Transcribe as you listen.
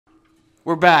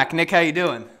We're back. Nick, how you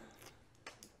doing?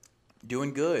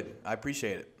 Doing good. I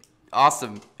appreciate it.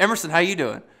 Awesome. Emerson, how you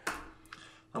doing?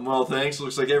 I'm well, thanks.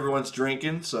 Looks like everyone's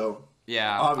drinking, so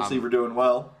Yeah. obviously we're doing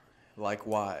well.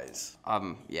 Likewise.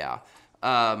 Yeah.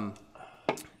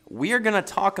 We are going to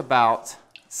talk about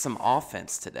some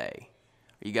offense today.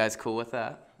 Are you guys cool with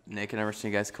that? Nick and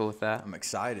Emerson, you guys cool with that? I'm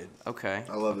excited. Okay.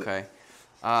 I love it. Okay.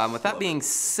 With that being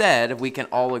said, we can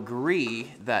all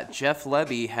agree that Jeff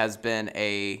Lebby has been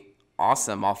a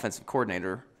awesome offensive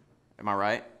coordinator. Am I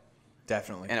right?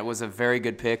 Definitely. And it was a very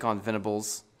good pick on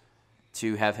Venables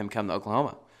to have him come to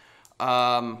Oklahoma.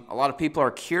 A lot of people are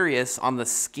curious on the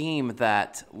scheme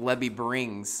that Lebby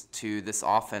brings to this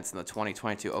offense in the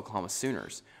 2022 Oklahoma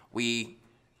Sooners. We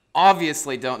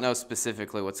obviously don't know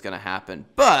specifically what's going to happen,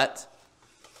 but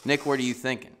Nick, what are you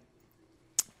thinking?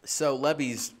 So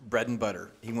Lebby's bread and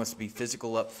butter. He wants to be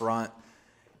physical up front,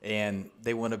 and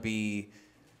they want to be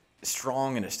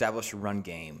strong and establish a run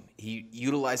game. He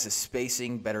utilizes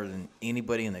spacing better than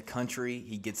anybody in the country.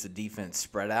 He gets the defense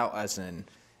spread out as an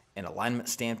alignment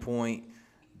standpoint.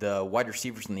 The wide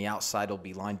receivers on the outside will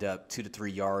be lined up 2 to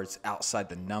 3 yards outside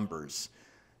the numbers.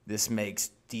 This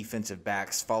makes defensive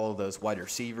backs follow those wide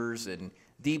receivers, and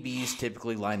DBs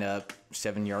typically line up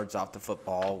 7 yards off the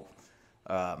football,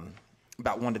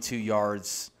 about 1 to 2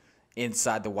 yards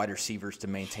inside the wide receivers to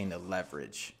maintain the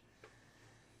leverage.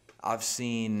 I've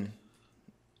seen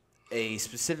a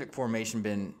specific formation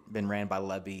been ran by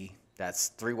Lebby. That's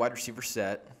 3 wide receiver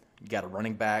set. You got a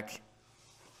running back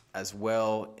as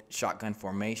well, shotgun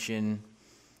formation,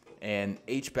 and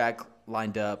H-back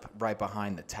lined up right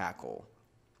behind the tackle.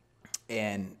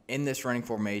 And in this running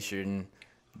formation,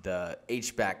 the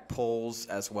H-back pulls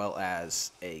as well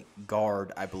as a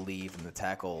guard, I believe, and the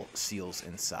tackle seals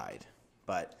inside.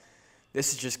 But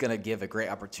this is just going to give a great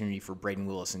opportunity for Braden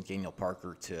Willis and Daniel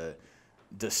Parker to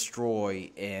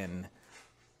destroy in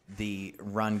the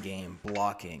run game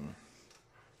blocking.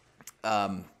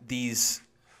 There's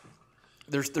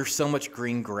so much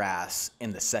green grass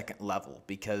in the second level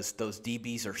because those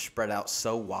DBs are spread out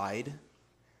so wide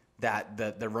that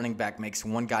the running back makes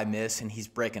one guy miss and he's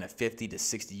breaking a 50 to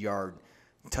 60 yard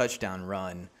touchdown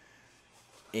run.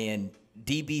 And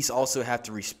DBs also have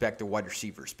to respect the wide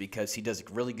receivers because he does a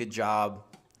really good job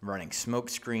running smoke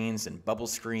screens and bubble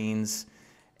screens.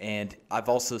 And I've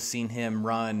also seen him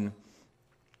run,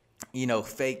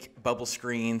 fake bubble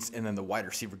screens, and then the wide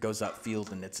receiver goes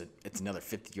upfield and it's another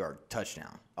 50-yard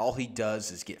touchdown. All he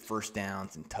does is get first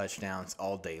downs and touchdowns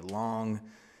all day long.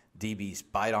 DBs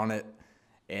bite on it,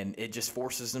 and it just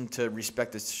forces them to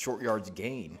respect this short yards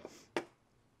gain.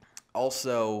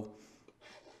 Also,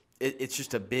 it's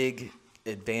just a big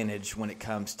advantage when it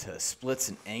comes to splits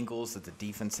and angles that the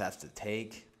defense has to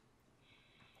take.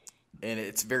 And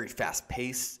it's very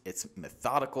fast-paced. It's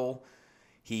methodical.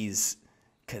 He's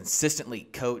consistently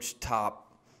coached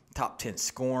top 10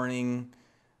 scoring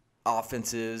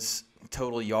offenses,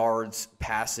 total yards,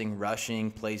 passing, rushing,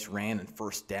 plays ran, and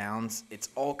first downs. It's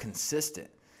all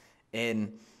consistent.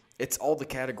 And it's all the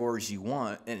categories you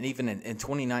want. And even in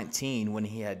 2019, when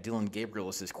he had Dylan Gabriel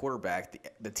as his quarterback,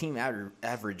 the team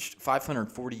averaged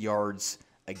 540 yards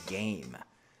a game.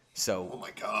 So, Oh my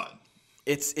God.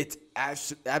 It's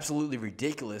absolutely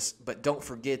ridiculous, but don't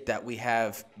forget that we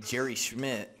have Jerry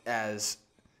Schmidt as,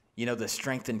 the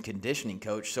strength and conditioning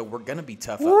coach, so we're going to be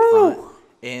tough up front,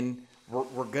 and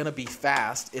we're going to be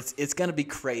fast. It's going to be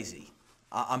crazy.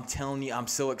 I'm telling you, I'm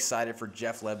so excited for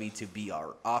Jeff Lebby to be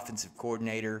our offensive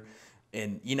coordinator.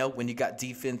 And, when you got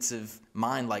defensive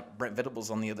mind like Brent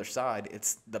Venables on the other side,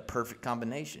 it's the perfect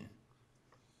combination.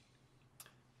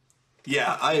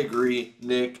 Yeah, I agree,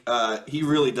 Nick. He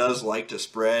really does like to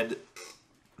spread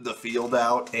the field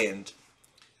out. And,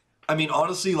 I mean,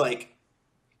 honestly,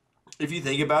 if you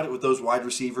think about it with those wide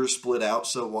receivers split out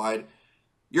so wide,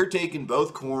 you're taking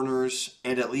both corners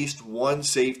and at least one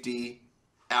safety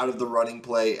out of the running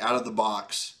play, out of the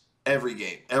box, every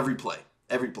game, every play.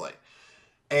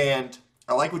 And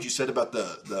I like what you said about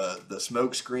the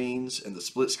smoke screens and the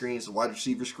split screens, the wide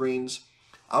receiver screens.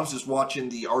 I was just watching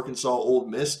the Arkansas Ole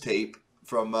Miss tape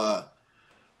from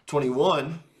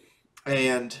 21,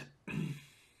 and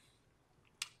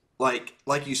like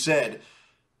you said,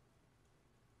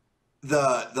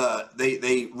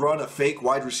 they run a fake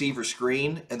wide receiver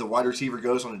screen, and the wide receiver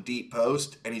goes on a deep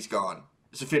post, and he's gone.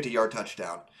 It's a 50-yard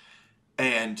touchdown,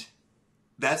 and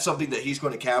that's something that he's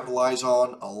going to capitalize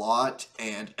on a lot.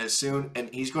 And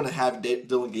he's going to have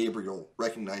Dylan Gabriel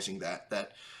recognizing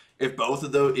that if both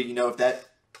of those, if that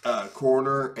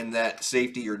corner and that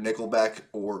safety or nickelback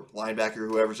or linebacker,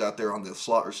 whoever's out there on the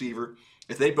slot receiver,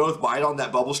 if they both bite on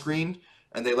that bubble screen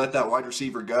and they let that wide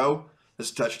receiver go,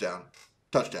 it's a touchdown.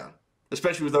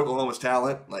 especially with Oklahoma's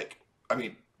talent.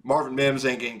 Marvin Mims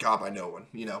ain't getting caught by no one,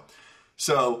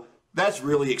 So that's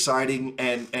really exciting,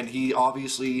 and he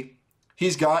obviously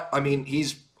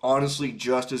he's honestly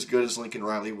just as good as Lincoln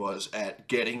Riley was at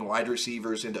getting wide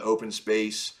receivers into open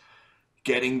space,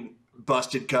 getting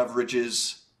busted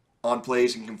coverages on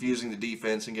plays and confusing the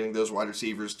defense and getting those wide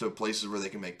receivers to places where they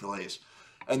can make plays.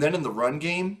 And then in the run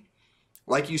game,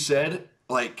 like you said,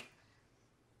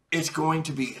 it's going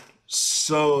to be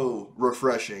so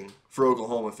refreshing for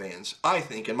Oklahoma fans, I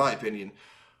think, in my opinion,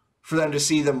 for them to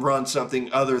see them run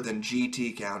something other than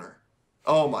GT counter.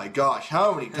 Oh my gosh,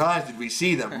 how many times did we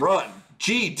see them run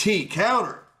GT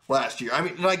counter last year?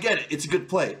 And I get it, it's a good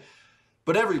play.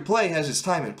 But every play has its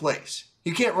time and place.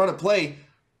 You can't run a play,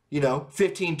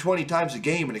 15, 20 times a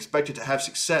game and expect it to have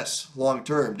success long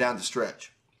term down the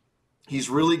stretch. He's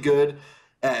really good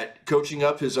at coaching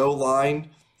up his O-line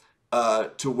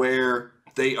to where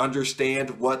they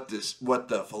understand what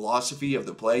the philosophy of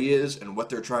the play is and what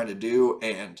they're trying to do.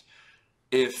 And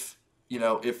if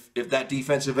that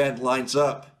defensive end lines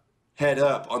up head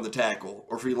up on the tackle,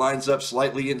 or if he lines up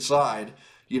slightly inside,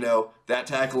 that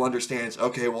tackle understands,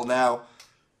 okay, well now,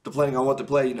 depending on what the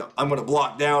play, I'm going to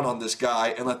block down on this guy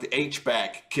and let the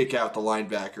H-back kick out the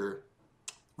linebacker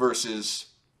versus,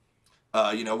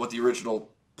 what the original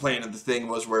plan of the thing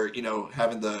was where,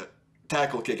 having the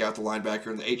tackle kick out the linebacker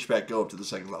and the H-back go up to the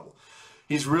second level.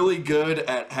 He's really good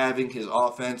at having his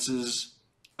offenses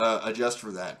adjust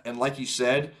for that. And like you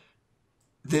said,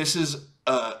 this is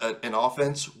an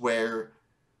offense where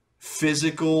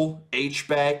physical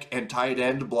H-back and tight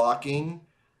end blocking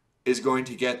is going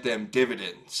to get them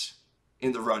dividends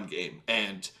in the run game.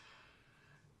 And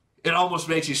it almost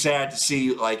makes you sad to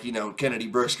see, Kennedy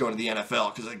Brooks going to the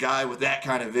NFL, because a guy with that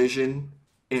kind of vision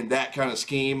in that kind of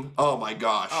scheme, oh my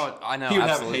gosh. Oh, I know, he would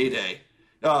absolutely. have a heyday.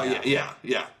 Oh,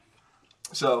 yeah.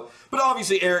 So, but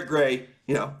obviously Eric Gray,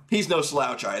 he's no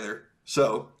slouch either.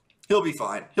 So, he'll be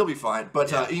fine.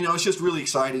 But, it's just really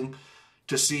exciting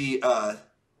to see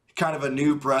kind of a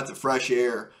new breath of fresh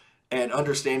air and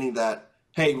understanding that,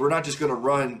 hey, we're not just going to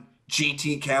run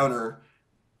GT counter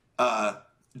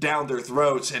down their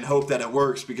throats and hope that it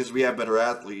works because we have better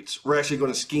athletes. We're actually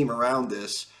going to scheme around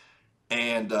this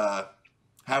and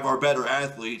have our better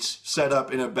athletes set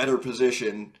up in a better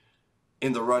position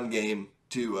in the run game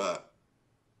to,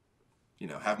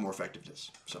 have more effectiveness.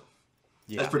 So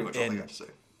that's pretty much all I got to say.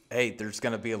 Hey, there's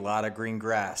going to be a lot of green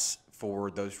grass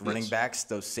for those running backs.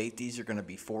 Those safeties are going to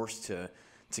be forced to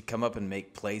come up and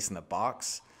make plays in the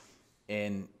box.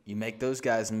 And you make those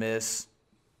guys miss,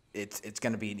 it's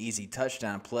going to be an easy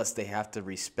touchdown. Plus, they have to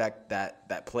respect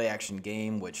that play-action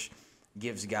game, which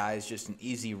gives guys just an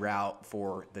easy route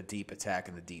for the deep attack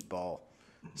and the deep ball.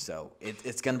 So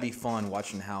it's going to be fun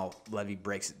watching how Lebby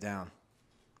breaks it down.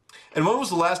 And when was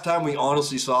the last time we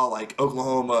honestly saw,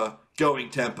 Oklahoma going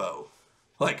tempo?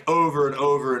 Over and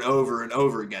over and over and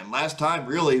over again. Last time,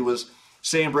 really, was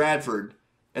Sam Bradford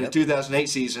in the 2008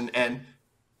 season, and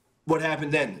what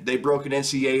happened then? They broke an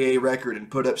NCAA record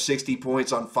and put up 60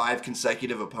 points on 5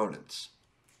 consecutive opponents.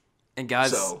 And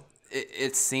guys,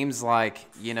 it seems like,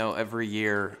 every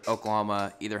year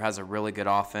Oklahoma either has a really good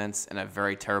offense and a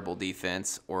very terrible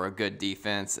defense, or a good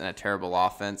defense and a terrible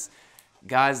offense.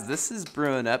 Guys, this is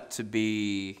brewing up to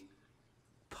be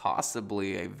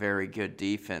possibly a very good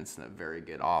defense and a very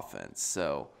good offense.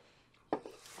 So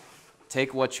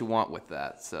take what you want with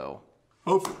that. So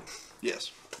hopefully,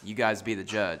 yes. You guys be the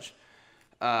judge.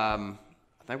 I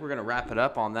think we're going to wrap it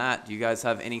up on that. Do you guys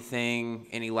have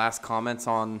any last comments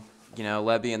on,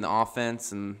 Lebby and the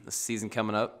offense and the season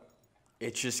coming up?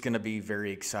 It's just going to be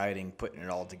very exciting putting it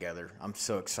all together. I'm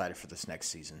so excited for this next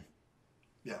season.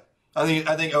 Yeah. I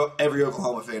think every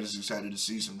Oklahoma fan is excited to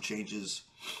see some changes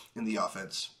in the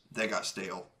offense that got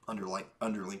stale under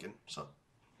Lincoln. So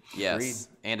yes, agreed.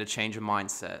 And a change of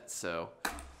mindset. So,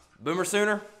 Boomer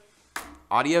Sooner,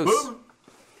 adios. Boom.